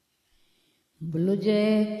बोलो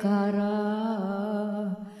जयकारा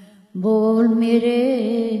बोल मेरे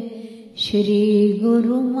श्री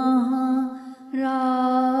गुरु महाराज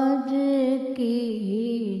की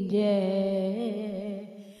जय।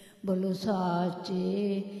 बोलो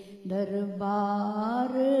साचे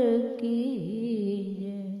दरबार की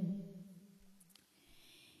जय।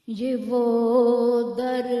 ये वो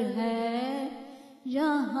दर है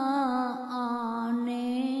जहाँ आने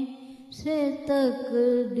से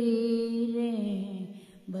तकदीरें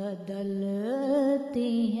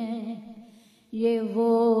बदलती हैं। ये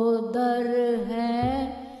वो दर है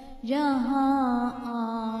जहाँ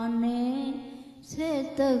आने से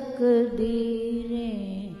तकदीरें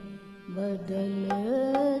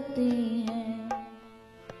बदलती हैं।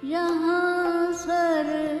 यहाँ सर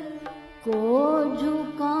को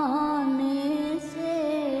झुकाने से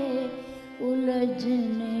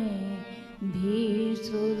उलझने भी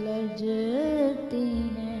सुलझती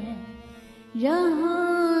हैं।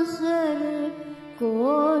 यहाँ सर को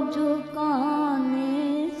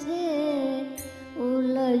झुकाने से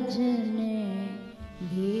उलझने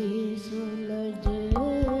भी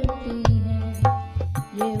सुलझती हैं।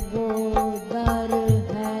 ये वो दर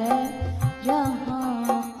है जहाँ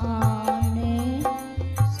आने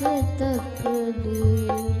से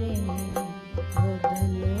तकदीरें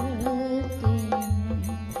बदलती हैं।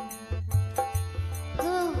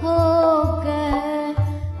 कहो कह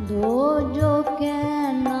दो जो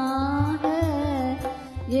कहना है,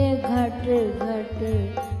 ये घट घट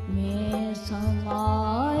में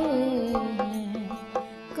समाए हैं।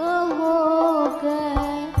 कहो कह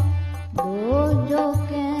दो जो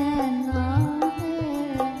कहना है,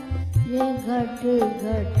 ये घट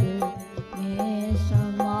घट में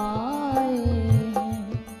समाए हैं।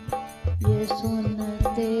 ये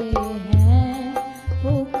सुनते हैं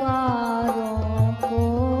पुकारों को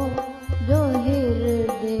जो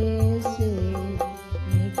हृदय से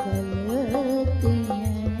निकलती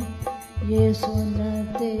हैं। ये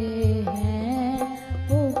सुनते हैं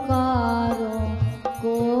पुकारों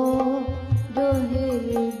को जो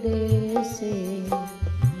हृदय से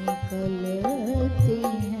निकलती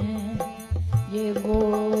हैं। ये वो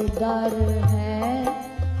दर है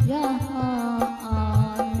यहाँ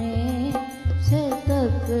आने से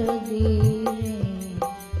तकदीरें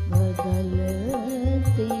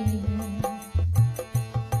बदलती हैं।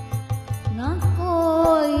 न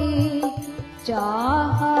कोई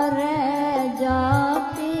चाह रह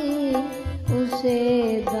जाती उसे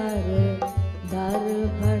दर दर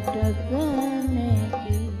भटकने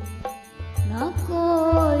की। न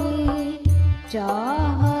कोई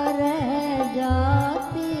चाह रह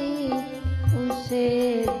जाती उसे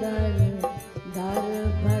दर दर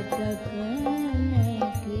भटकने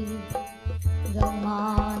की।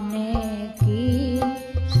 ज़माने की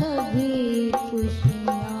सभी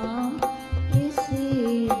खुशियाँ इसी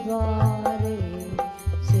द्वारे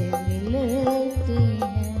से मिलती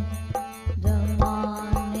हैं।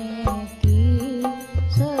 ज़माने की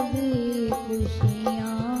सभी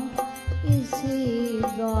खुशियाँ इसी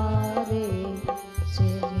द्वारे से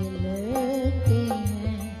मिलती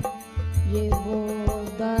हैं। ये वो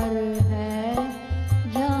दर है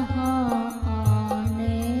जहाँ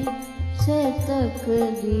आने से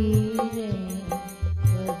तकदीरें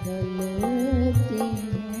बदलती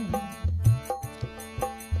हैं।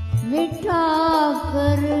 मिटा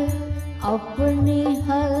कर अपनी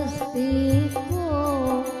हस्ती को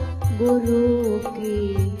गुरु की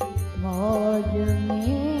मौज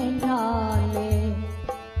में ढाले।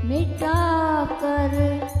 मिटा कर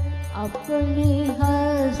अपनी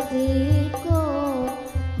हस्ती को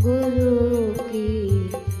गुरु की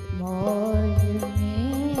मौज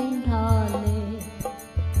में ढाले।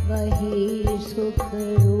 वही सुख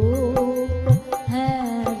रूप है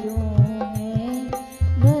रूहें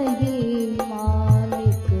वही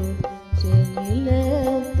मालिक से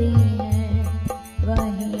मिलती हैं।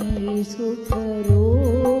 वही सुख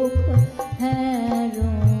रूप है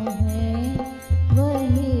रूहें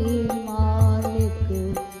वही मालिक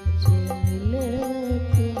से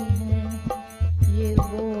मिलती हैं। ये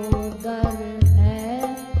वो दर है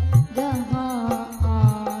जहाँ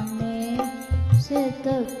आने से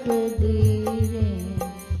तकदीरें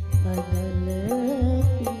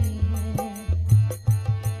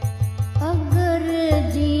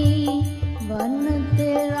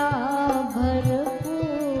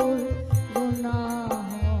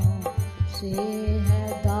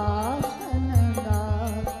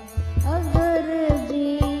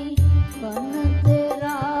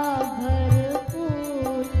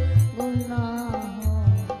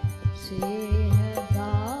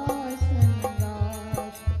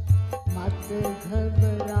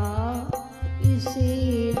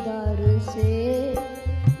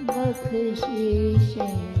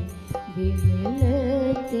बख्शीशें भी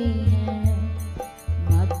मिलती हैं।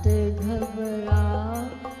 मत घबरा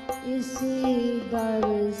इसी दर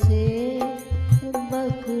से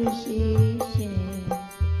बख्शीशें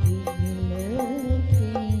भी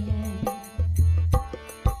मिलती हैं।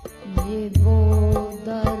 ये वो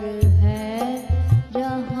दर है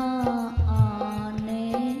जहाँ आने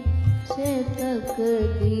से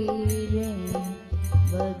तकदीरें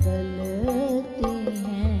बदलती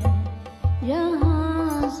हैं।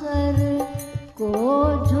 यहाँ सर को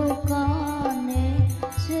झुकाने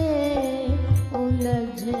से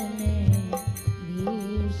उलझने भी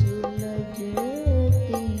सुलझती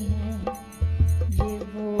हैं। ये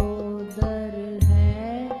वो दर है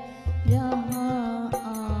जहाँ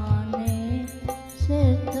आने से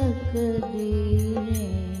तकदीरें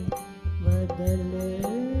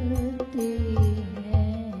बदलती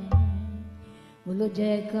हैं। बोलो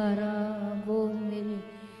जयकारा बोल मेरे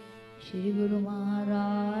श्री गुरु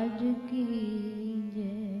महाराज